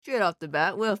Straight off the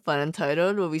bat, we're Fun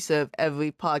Untitled, where we serve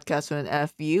every podcast with an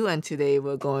FU, and today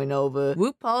we're going over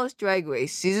RuPaul's Drag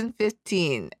Race Season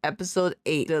 15, Episode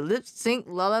 8, The Lip Sync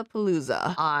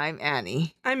Lollapalooza. I'm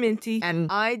Annie. I'm Minty.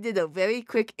 And I did a very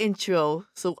quick intro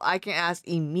so I can ask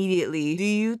immediately, do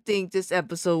you think this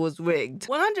episode was rigged?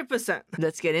 100%.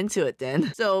 Let's get into it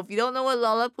then. So if you don't know what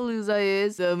Lollapalooza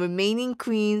is, the remaining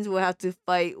queens will have to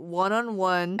fight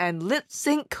one-on-one and lip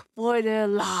sync for their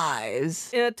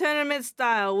lives. In a tournament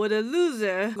style where the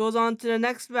loser goes on to the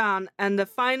next round and the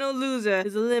final loser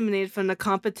is eliminated from the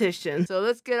competition. So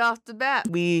let's get off the bat.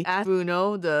 We asked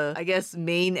Bruno, the, I guess,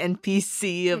 main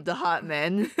NPC of the Hot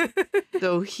Men.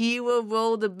 So he will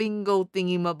roll the bingo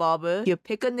thingy-mabobber. He'll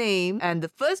pick a name, and the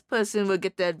first person will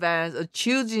get the advantage of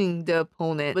choosing the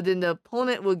opponent, but then the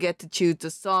opponent will get to choose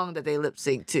the song that they lip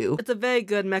sync to. It's a very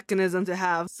good mechanism to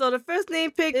have. So the first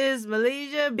name pick is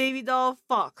Malaysia Baby Doll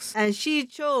Fox, and she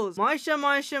chose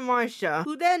Marsha,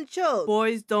 who then chose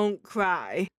Boys Don't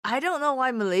Cry. I don't know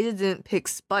why Malaysia didn't pick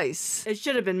Spice. It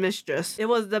should have been Mistress. It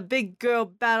was the big girl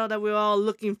battle that we were all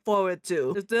looking forward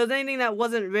to. If there was anything that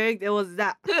wasn't rigged, it was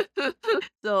that.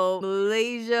 So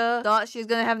Malaysia thought she was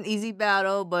gonna have an easy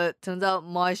battle, but turns out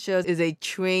Marsha is a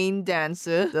trained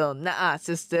dancer. So nah,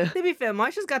 sister. To be fair,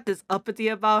 Marsha's got this uppity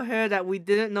about her that we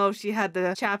didn't know if she had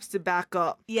the chaps to back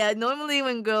up. Yeah, normally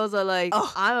when girls are like,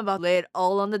 oh, I'm about to lay it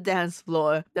all on the dance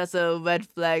floor, that's a red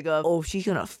flag of, oh, she's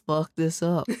gonna fuck this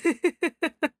up.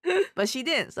 But she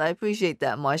didn't, so I appreciate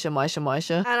that,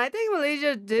 Marsha. And I think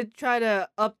Malaysia did try to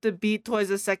up the beat towards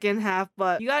the second half,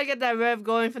 but you gotta get that rev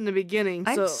going from the beginning.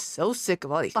 I'm so sick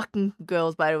of all these fucking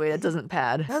girls, by the way, that doesn't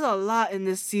pad. There's a lot in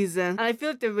this season, and I feel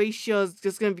like the ratio is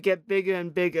just gonna get bigger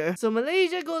and bigger. So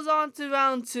Malaysia goes on to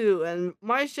round 2, and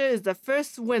Marsha is the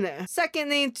first winner. Second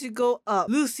name to go up,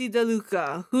 Lucy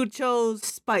DeLuca, who chose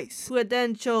Spice, who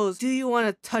then chose Do You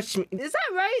Wanna Touch Me? Is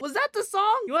that right? Was that the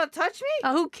song? You Wanna Touch Me?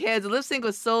 Who cares? The lip sync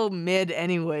was so mid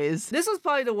anyways. This was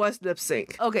probably the worst lip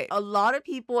sync. Okay, a lot of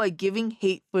people are giving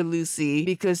hate for Lucy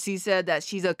because she said that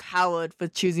she's a coward for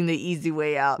choosing the easy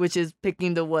way out, which is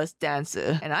picking the worst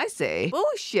dancer. And I say,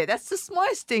 bullshit, that's the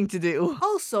smartest thing to do.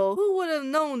 Also, who would have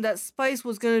known that Spice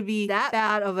was gonna be that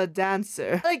bad of a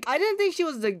dancer? Like, I didn't think she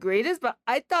was the greatest, but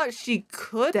I thought she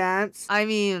could dance. I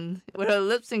mean, with her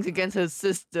lip syncs against her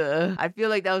sister, I feel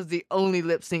like that was the only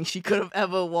lip sync she could have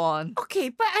ever won. Okay,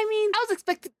 but I mean, I was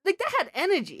expecting, like, that had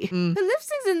energy. The lip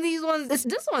syncs in these ones,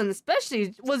 this one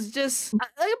especially, was just like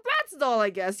a Bratz doll, I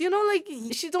guess. You know, like,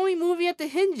 she's only moving at the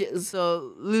hinges.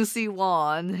 So Lucy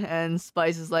won, and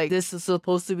Spice is like, this is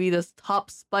supposed to be the top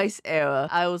Spice era.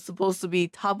 I was supposed to be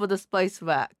top of the Spice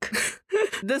rack.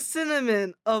 The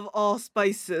cinnamon of all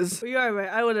spices. But you're right,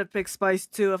 I would have picked Spice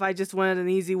too if I just wanted an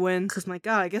easy win. Cause my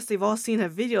god, I guess they've all seen her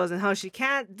videos and how she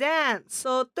can't dance.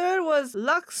 So third was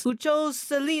Lux, who chose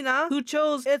Selena, who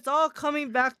chose It's All Coming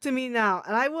Back to Me Now.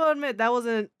 And I will admit that was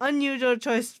an unusual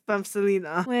choice from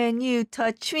Selena. When you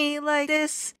touch me like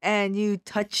this, and you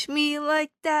touch me like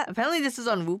that. Apparently this is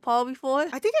on RuPaul before.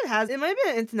 I think it has. It might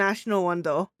be an international one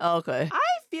though. Oh, okay. I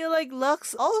feel like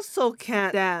Lux also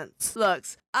can't dance.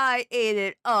 Lux, I ate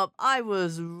it up. I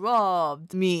was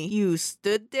robbed. Me. You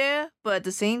stood there, but at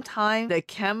the same time, the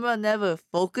camera never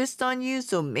focused on you,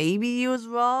 so maybe you was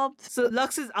robbed. So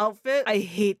Lux's outfit, I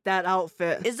hate that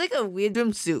outfit. It's like a weird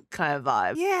swimsuit kind of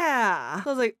vibe. Yeah. I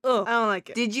was like, oh, I don't like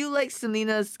it. Did you like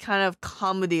Selena's kind of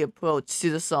comedy approach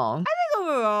to the song?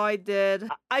 Overall, I did.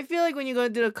 I feel like when you're gonna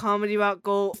do the comedy route,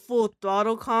 go full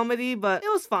throttle comedy, but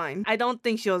it was fine. I don't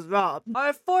think she was robbed.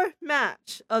 Our fourth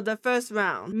match of the first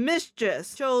round,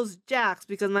 Mistress chose Jax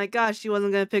because my gosh, she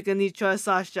wasn't gonna pick Anitra or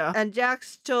Sasha, and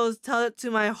Jax chose Tell It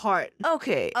to My Heart.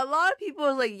 Okay, a lot of people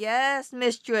are like, yes,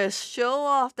 Mistress, show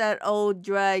off that old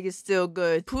drag is still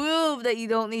good. Prove that you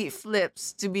don't need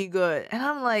flips to be good. And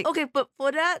I'm like, okay, but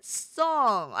for that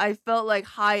song, I felt like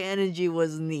high energy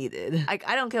was needed. Like,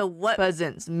 I don't care what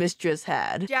presence Mistress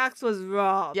had. Jax was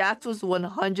robbed. Jax was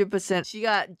 100%. She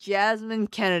got Jasmine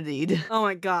Kennedy'd. Oh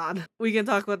my god. We can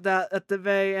talk about that at the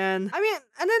very end. I mean,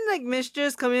 and then like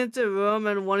Mistress coming into the room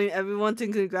and wanting everyone to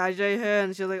congratulate her,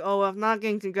 and she was like, oh, well, if I'm not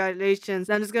getting congratulations,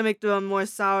 then I'm just gonna make the room more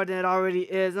sour than it already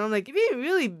is. And I'm like, you're being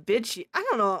really bitchy. I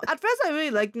don't know. At first, I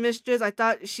really liked Mistress. I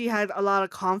thought she had a lot of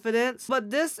confidence,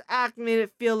 but this act made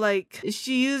it feel like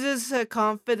she uses her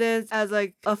confidence as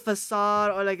like a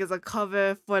facade or like as a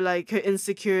cover for like her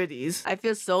insecurities. I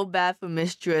feel so bad for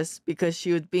Mistress because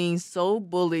she was being so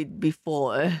bullied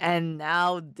before, and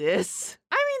now this.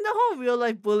 I mean, the whole real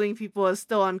life bullying people is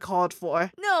still uncalled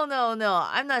for. No.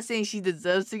 I'm not saying she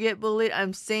deserves to get bullied.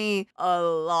 I'm saying a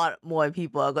lot more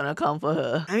people are gonna come for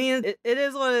her. I mean, it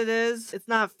is what it is. It's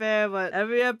not fair, but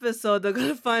every episode they're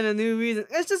gonna find a new reason.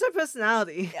 It's just her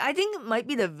personality. I think it might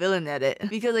be the villain at it.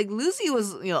 Because like Lucy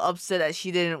was, upset that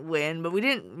she didn't win, but we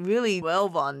didn't really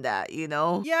delve on that, Yeah,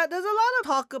 there's a lot of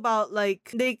talk about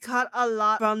like they cut a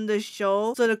lot from the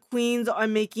show, so the queens are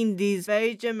making these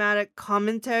very dramatic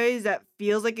commentaries that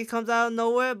feels like it comes out of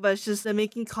nowhere, but it's just they're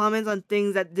making comments on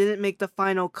things that didn't make the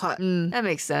final cut. That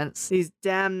makes sense. These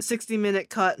damn 60-minute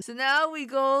cuts. So now we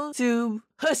go to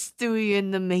history in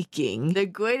the making. The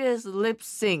greatest lip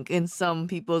sync in some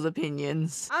people's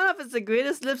opinions. I don't know if it's the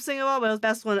greatest lip sync of all, but it was the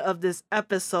best one of this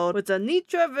episode with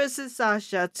Anitra versus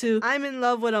Sasha to I'm in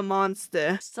Love with a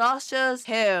Monster. Sasha's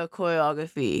hair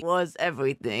choreography was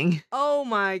everything. Oh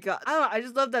my god. I don't know, I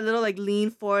just love that little like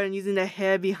lean forward and using the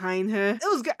hair behind her. It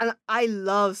was good. And I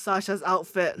love Sasha's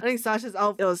outfit. I think Sasha's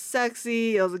outfit was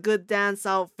sexy. It was a good dance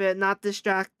outfit, not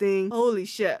distracting. Holy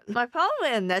shit. My problem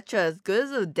with Anetra, as good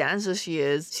as a dancer she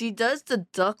is, she does the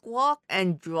duck walk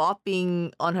and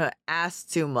dropping on her ass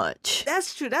too much.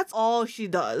 That's true. That's all she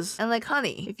does. And like,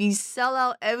 honey, if you sell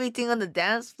out everything on the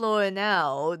dance floor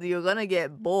now, you're gonna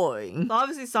get boring. So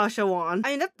obviously Sasha won.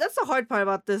 I mean, that's the hard part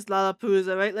about this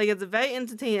Lollapalooza, right? Like, it's a very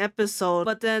entertaining episode,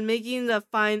 but then making the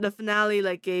finale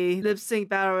like a lip sync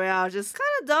battle royale just kind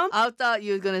of dumb. I thought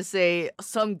you were gonna say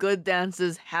some good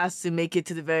dancers has to make it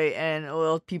to the very end, or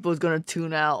else people's gonna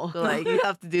tune out. So, like, you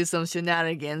have to do some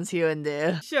shenanigans here and there.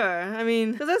 Sure, I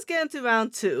mean, because let's get into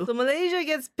round 2. So Malaysia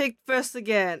gets picked first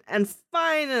again, and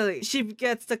finally she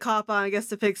gets to cop out and gets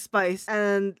to pick Spice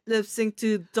and lip sync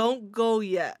to Don't Go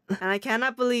Yet. And I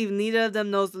cannot believe neither of them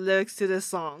knows the lyrics to this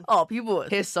song. Oh, people were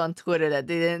pissed on Twitter that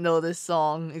they didn't know this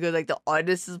song because like the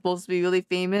artist is supposed to be really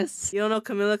famous. You don't know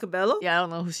Camila Cabello? Yeah, I don't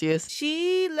know who she is.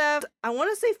 She left, I want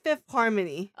to say Fifth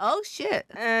Harmony. Oh shit.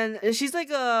 And she's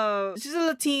a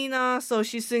Latina, so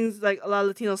she sings like a lot of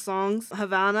Latino songs.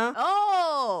 Havana.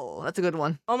 Oh, that's a good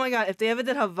one. Oh my god, if they ever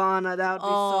did Havana, that would be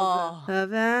so good.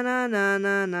 Havana, na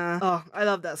na na. Oh, I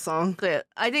love that song.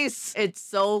 I think it's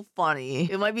so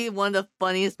funny. It might be one of the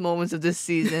funniest moments of this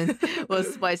season where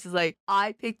Spice is like,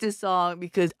 I picked this song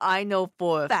because I know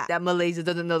for a fact that Malaysia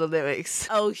doesn't know the lyrics.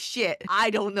 Oh shit, I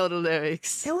don't know the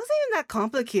lyrics. It wasn't even that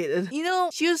complicated.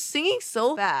 She was singing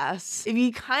so fast. If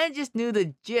you kind of just knew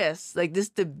the gist, like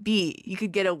just the beat, you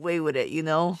could get away with it,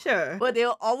 Sure. But they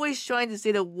were always trying to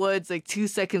say the words like 2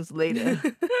 seconds later.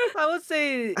 I would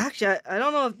say, actually, I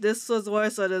don't know if this was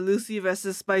worse or the Lucy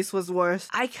versus Spice was worse.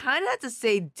 I kind of had to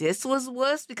say this was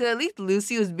worse because at least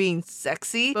Lucy was being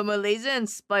sexy, but Malaysia and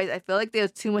Spice, I felt like they were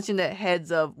too much in their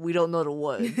heads of we don't know the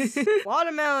words.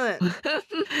 Watermelon.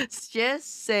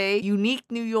 Just say Unique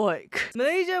New York.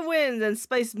 Malaysia wins and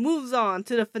Spice moves on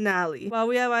to the finale. While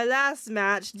we have our last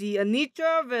match, the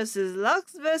Anitra versus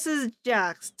Lux versus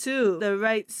Jax to The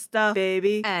Right Stuff,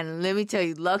 baby. And let me tell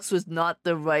you, Lux was not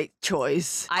the right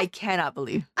choice. I cannot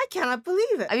believe. I cannot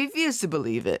believe it. I refuse to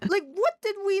believe it. Like, what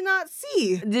did we not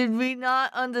see? Did we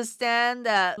not understand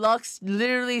that Lux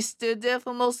literally stood there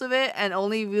for most of it and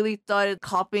only really started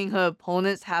copying her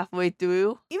opponents halfway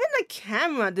through? Even the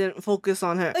camera didn't focus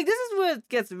on her. Like, this is where it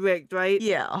gets rigged, right?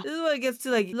 Yeah. This is where it gets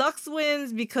to, like, Lux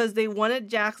wins because they wanted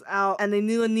Jax out and they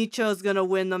knew Anitra was gonna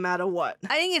win no matter what.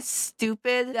 I think it's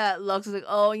stupid that Lux was like,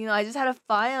 oh, I just had a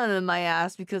fire under my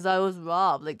ass because I was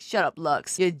robbed. Like, shut up,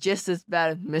 Lux. You're just as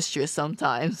bad as Mistress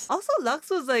sometimes. Also, Lux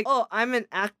was like, oh, I'm an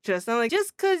actress. And I'm like,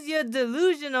 just because you're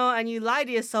delusional and you lie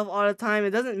to yourself all the time, it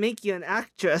doesn't make you an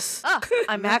actress.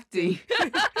 I'm acting.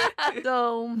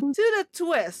 So, to the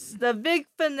twist, the big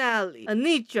finale.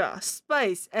 Anitra,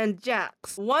 Spice, and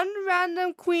Jax. One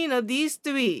random queen of these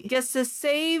three gets to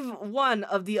save one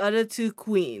of the other two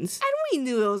queens. And we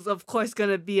knew it was, of course,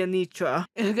 gonna be Anitra.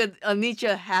 because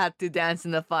Anitra had to dance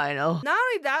in the final. Not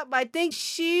only that, but I think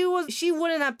she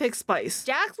wouldn't have picked Spice.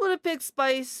 Jax would have picked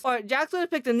Spice, or Jax would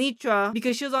have picked Anitra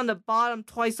because she was on the bottom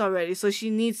twice already, so she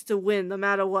needs to win no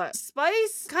matter what.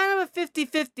 Spice, kind of a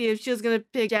 50-50 if she was gonna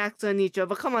pick Jax or Anitra,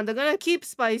 but come on, they're gonna keep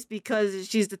Spice because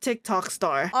she's the TikTok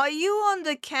star. Are you on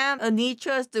the camp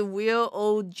Anitra's the real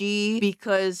OG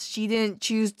because she didn't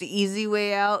choose the easy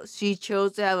way out? She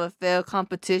chose to have a fair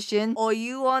competition? Or are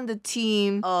you on the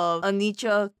team of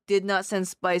Anitra did not send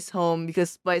Spice home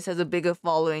because Spice has a bigger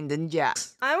following than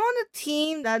Jax? I'm on the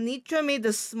team that Anitra made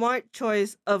the smart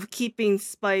choice of keeping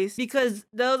Spice because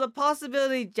there was a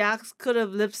possibility Jax could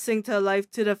have lip synced her life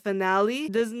to the finale.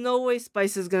 There's no way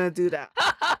Spice is gonna do that.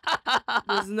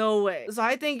 There's no way. So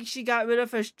I think she got rid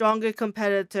of her stronger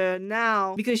competitor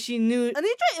now because she knew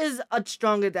Anitra is a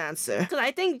stronger dancer. Because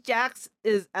I think Jax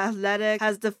is athletic,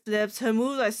 has the flips. Her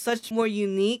moves are such more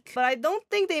unique, but I don't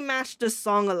think they match the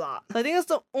song a lot. I think that's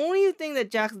the only thing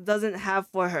that Jax doesn't have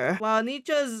for her. While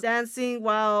Nitra's dancing,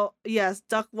 yes,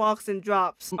 duck walks and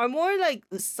drops are more like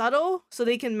subtle, so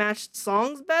they can match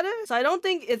songs better. So I don't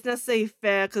think it's necessarily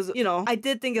fair because, I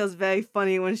did think it was very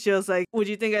funny when she was like, would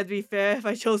you think I'd be fair if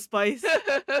I chose Spice? Is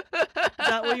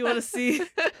that what you want to see?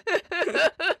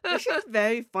 She was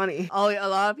very funny. Oh, a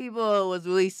lot of people was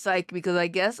really psyched because I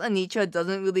guess Anitra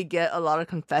doesn't really get a lot of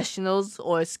confessionals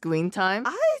or screen time.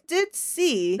 I did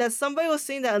see that somebody was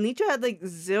saying that Anitra had like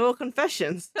 0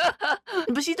 confessions.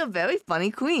 But she's a very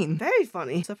funny queen. Very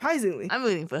funny, surprisingly. I'm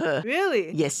rooting for her.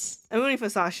 Really? Yes. I'm rooting for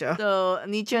Sasha. So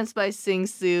Anitra and Spice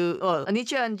sings to,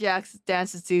 Anitra and Jax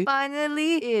dances to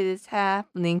Finally It Is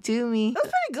Happening to Me. That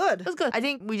was pretty good. It was good. I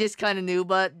think we just kind of knew,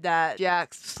 but that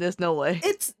Jax, there's no way.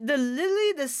 It's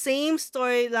literally the same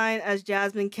storyline as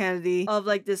Jasmine Kennedy of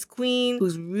like this queen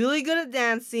who's really good at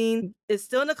dancing, is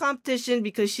still in a competition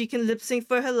because she can lip sync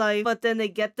for her life, but then they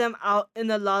get them out in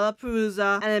the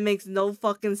Lollapalooza and it makes no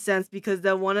fucking sense because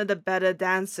they're one of the better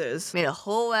dancers. Made a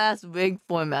whole ass rig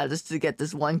format just to get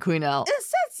this one queen out. In a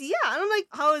sense, yeah. And I'm like,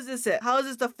 how is this it? How is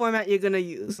this the format you're gonna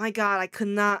use? My god, I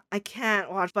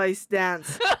can't watch Spice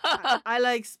dance. I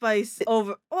like Spice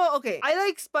over. Well, okay. I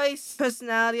like Spice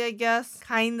personality, I guess.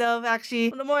 Kind of, actually.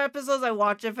 The more episodes I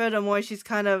watch of her, the more she's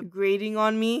kind of grating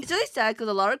on me. It's really sad because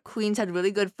a lot of queens had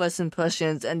really good first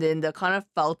impressions and then they're kind of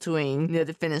faltering near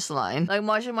the finish line. Like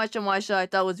Marsha, I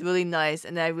thought was really nice,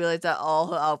 and then I realized that all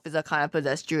her outfits are kind of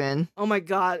pedestrian. Oh my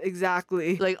god,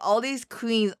 exactly. Like all these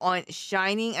queens aren't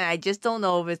shining, and I just don't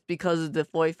know if it's because of the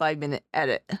 45-minute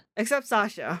edit. Except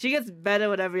Sasha. She gets better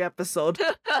with every episode.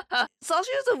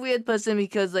 Sasha is a weird person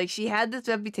because like she had this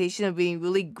reputation of being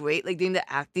really great, like during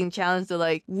the acting challenge. So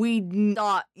like we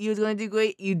thought you was gonna do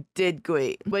great, you did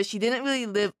great, but she didn't really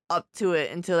live up to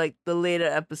it until like the later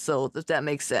episodes, if that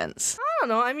makes sense. I don't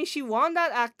know. I mean, she won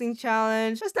that acting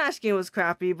challenge. The Snatch Game was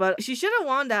crappy, but she should have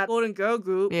won that Golden Girl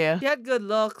group. Yeah. She had good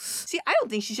looks. See, I don't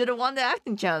think she should have won the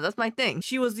acting challenge. That's my thing.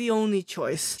 She was the only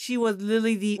choice. She was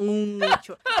literally the only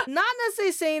choice. Not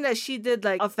necessarily saying that she did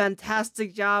like a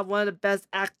fantastic job, one of the best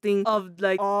acting of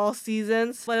like all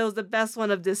seasons, but it was the best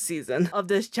one of this season, of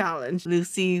this challenge.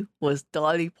 Lucy was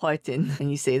Dolly Parton,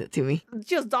 and you say that to me.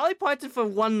 She was Dolly Parton for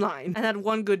one line and had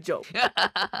one good joke.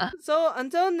 So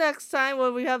until next time,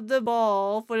 when we have the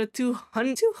ball for the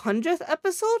 200th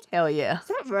episode? Hell yeah. Is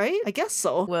that right? I guess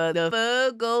so. Where the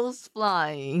fur goes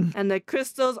flying. And the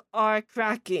crystals are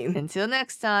cracking. Until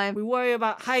next time. We worry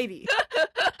about Heidi.